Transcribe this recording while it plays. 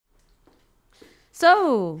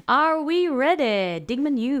So, are we ready?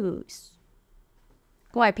 Dygma news.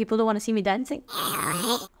 Why, people don't want to see me dancing?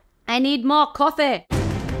 I need more coffee.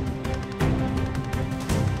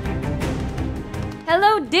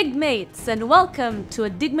 Hello Dygmates, and welcome to a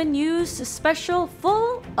Dygma News special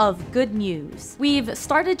full of good news. We've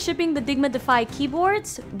started shipping the Dygma Defy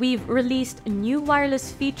keyboards, we've released new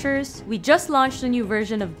wireless features, we just launched a new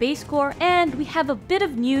version of Bazecor, and we have a bit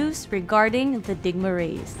of news regarding the Dygma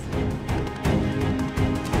Raise.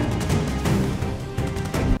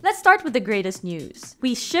 Let's start with the greatest news.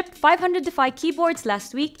 We shipped 500 Defy keyboards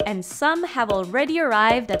last week and some have already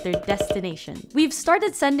arrived at their destination. We've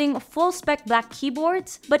started sending full-spec black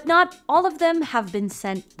keyboards, but not all of them have been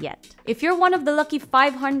sent yet. If you're one of the lucky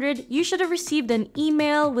 500, you should have received an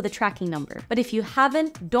email with a tracking number. But if you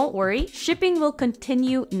haven't, don't worry, shipping will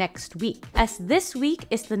continue next week, as this week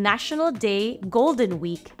is the National Day Golden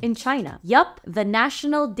Week in China. Yup, the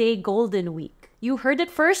National Day Golden Week. You heard it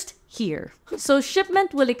first here. So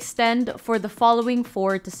shipment will extend for the following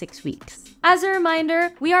 4 to 6 weeks. As a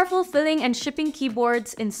reminder, we are fulfilling and shipping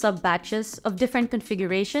keyboards in sub-batches of different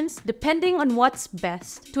configurations depending on what's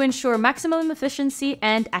best to ensure maximum efficiency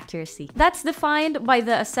and accuracy. That's defined by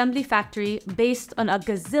the assembly factory based on a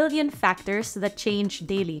gazillion factors that change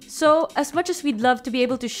daily. So as much as we'd love to be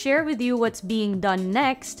able to share with you what's being done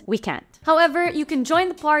next, we can't. However, you can join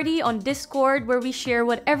the party on Discord where we share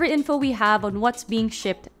whatever info we have on what's being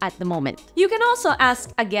shipped at the moment. You can also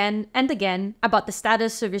ask again and again about the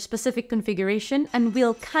status of your specific configuration and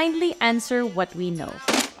we'll kindly answer what we know.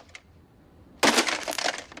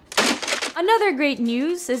 Another great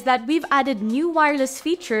news is that we've added new wireless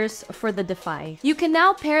features for the Defy. You can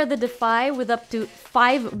now pair the Defy with up to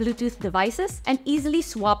 5 Bluetooth devices and easily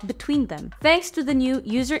swap between them, thanks to the new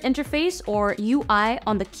user interface or UI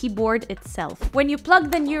on the keyboard itself. When you plug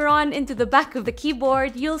the neuron into the back of the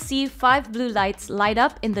keyboard, you'll see 5 blue lights light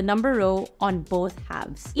up in the number row on both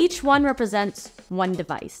halves. Each one represents one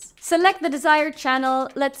device. Select the desired channel,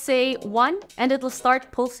 let's say 1, and it'll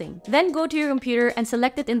start pulsing. Then go to your computer and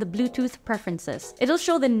select it in the Bluetooth preferences. It'll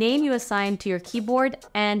show the name you assigned to your keyboard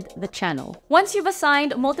and the channel. Once you've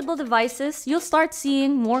assigned multiple devices, you'll start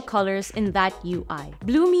seeing more colors in that UI.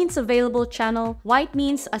 Blue means available channel, white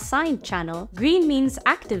means assigned channel, green means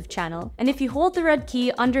active channel, and if you hold the red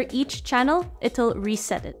key under each channel, it'll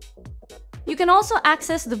reset it. You can also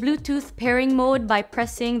access the Bluetooth pairing mode by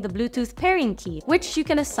pressing the Bluetooth pairing key, which you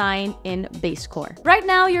can assign in Bazecor. Right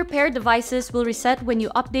now, your paired devices will reset when you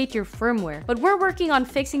update your firmware, but we're working on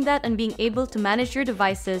fixing that and being able to manage your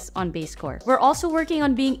devices on Bazecor. We're also working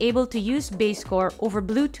on being able to use Bazecor over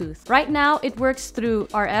Bluetooth. Right now, it works through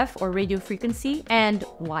RF or radio frequency and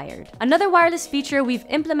wired. Another wireless feature we've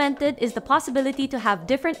implemented is the possibility to have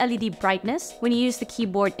different LED brightness when you use the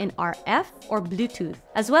keyboard in RF or Bluetooth,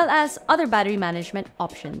 as well as other battery management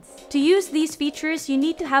options. To use these features, you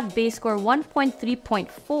need to have Bazecor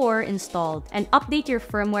 1.3.4 installed and update your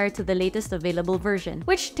firmware to the latest available version,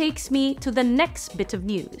 which takes me to the next bit of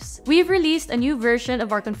news. We've released a new version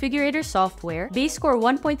of our configurator software, Bazecor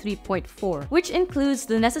 1.3.4, which includes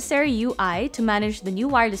the necessary UI to manage the new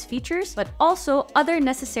wireless features, but also other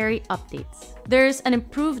necessary updates. There's an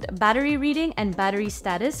improved battery reading and battery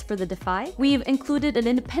status for the Defy. We've included an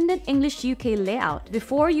independent English UK layout.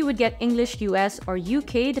 Before, you would get English US or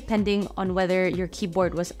UK depending on whether your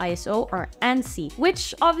keyboard was ISO or ANSI,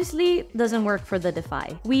 which obviously doesn't work for the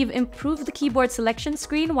Defy. We've improved the keyboard selection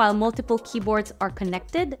screen while multiple keyboards are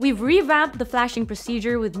connected. We've revamped the flashing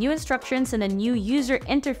procedure with new instructions and a new user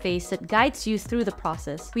interface that guides you through the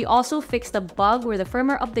process. We also fixed a bug where the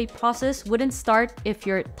firmware update process wouldn't start if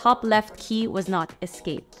your top left key was not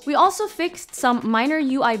escaped. We also fixed some minor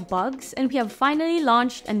UI bugs and we have finally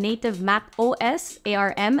launched a native Mac OS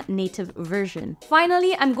ARM native version.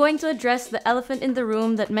 Finally, I'm going to address the elephant in the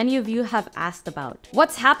room that many of you have asked about.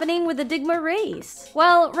 What's happening with the Dygma Raise?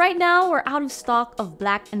 Well, right now we're out of stock of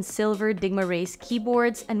black and silver Dygma Raise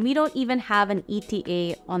keyboards and we don't even have an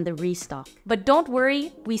ETA on the restock. But don't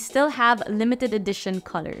worry, we still have limited edition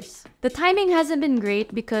colors. The timing hasn't been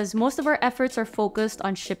great because most of our efforts are focused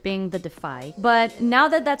on shipping the Defy. But now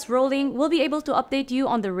that that's rolling, we'll be able to update you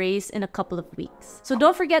on the Raise in a couple of weeks. So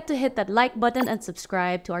don't forget to hit that like button and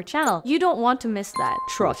subscribe to our channel. You don't want to miss that.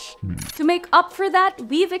 Trust. To make up for that,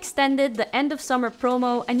 we've extended the end of summer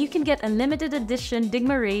promo and you can get a limited edition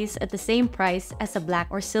Dygma Raise at the same price as a black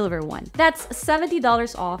or silver one. That's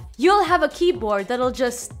 $70 off. You'll have a keyboard that'll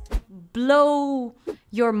just blow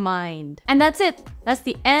your mind. And that's it. That's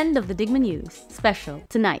the end of the Dygma News special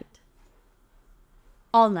tonight.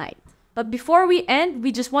 All night. But before we end,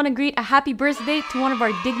 we just want to greet a happy birthday to one of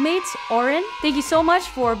our Dygmates, Oren. Thank you so much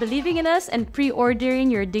for believing in us and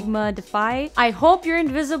pre-ordering your Dygma Defy. I hope your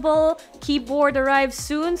invisible keyboard arrives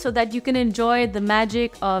soon so that you can enjoy the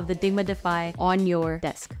magic of the Dygma Defy on your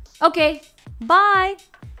desk. Okay, bye!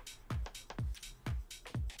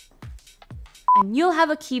 And you'll have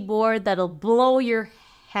a keyboard that'll blow your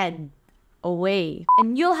head away.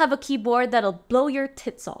 And you'll have a keyboard that'll blow your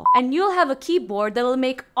tits off. And you'll have a keyboard that'll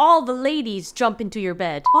make all the ladies jump into your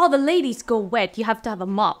bed. All the ladies go wet. You have to have a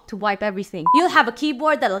mop to wipe everything. You'll have a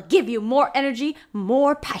keyboard that'll give you more energy,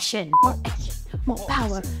 more passion, more action, more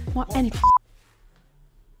power, more energy.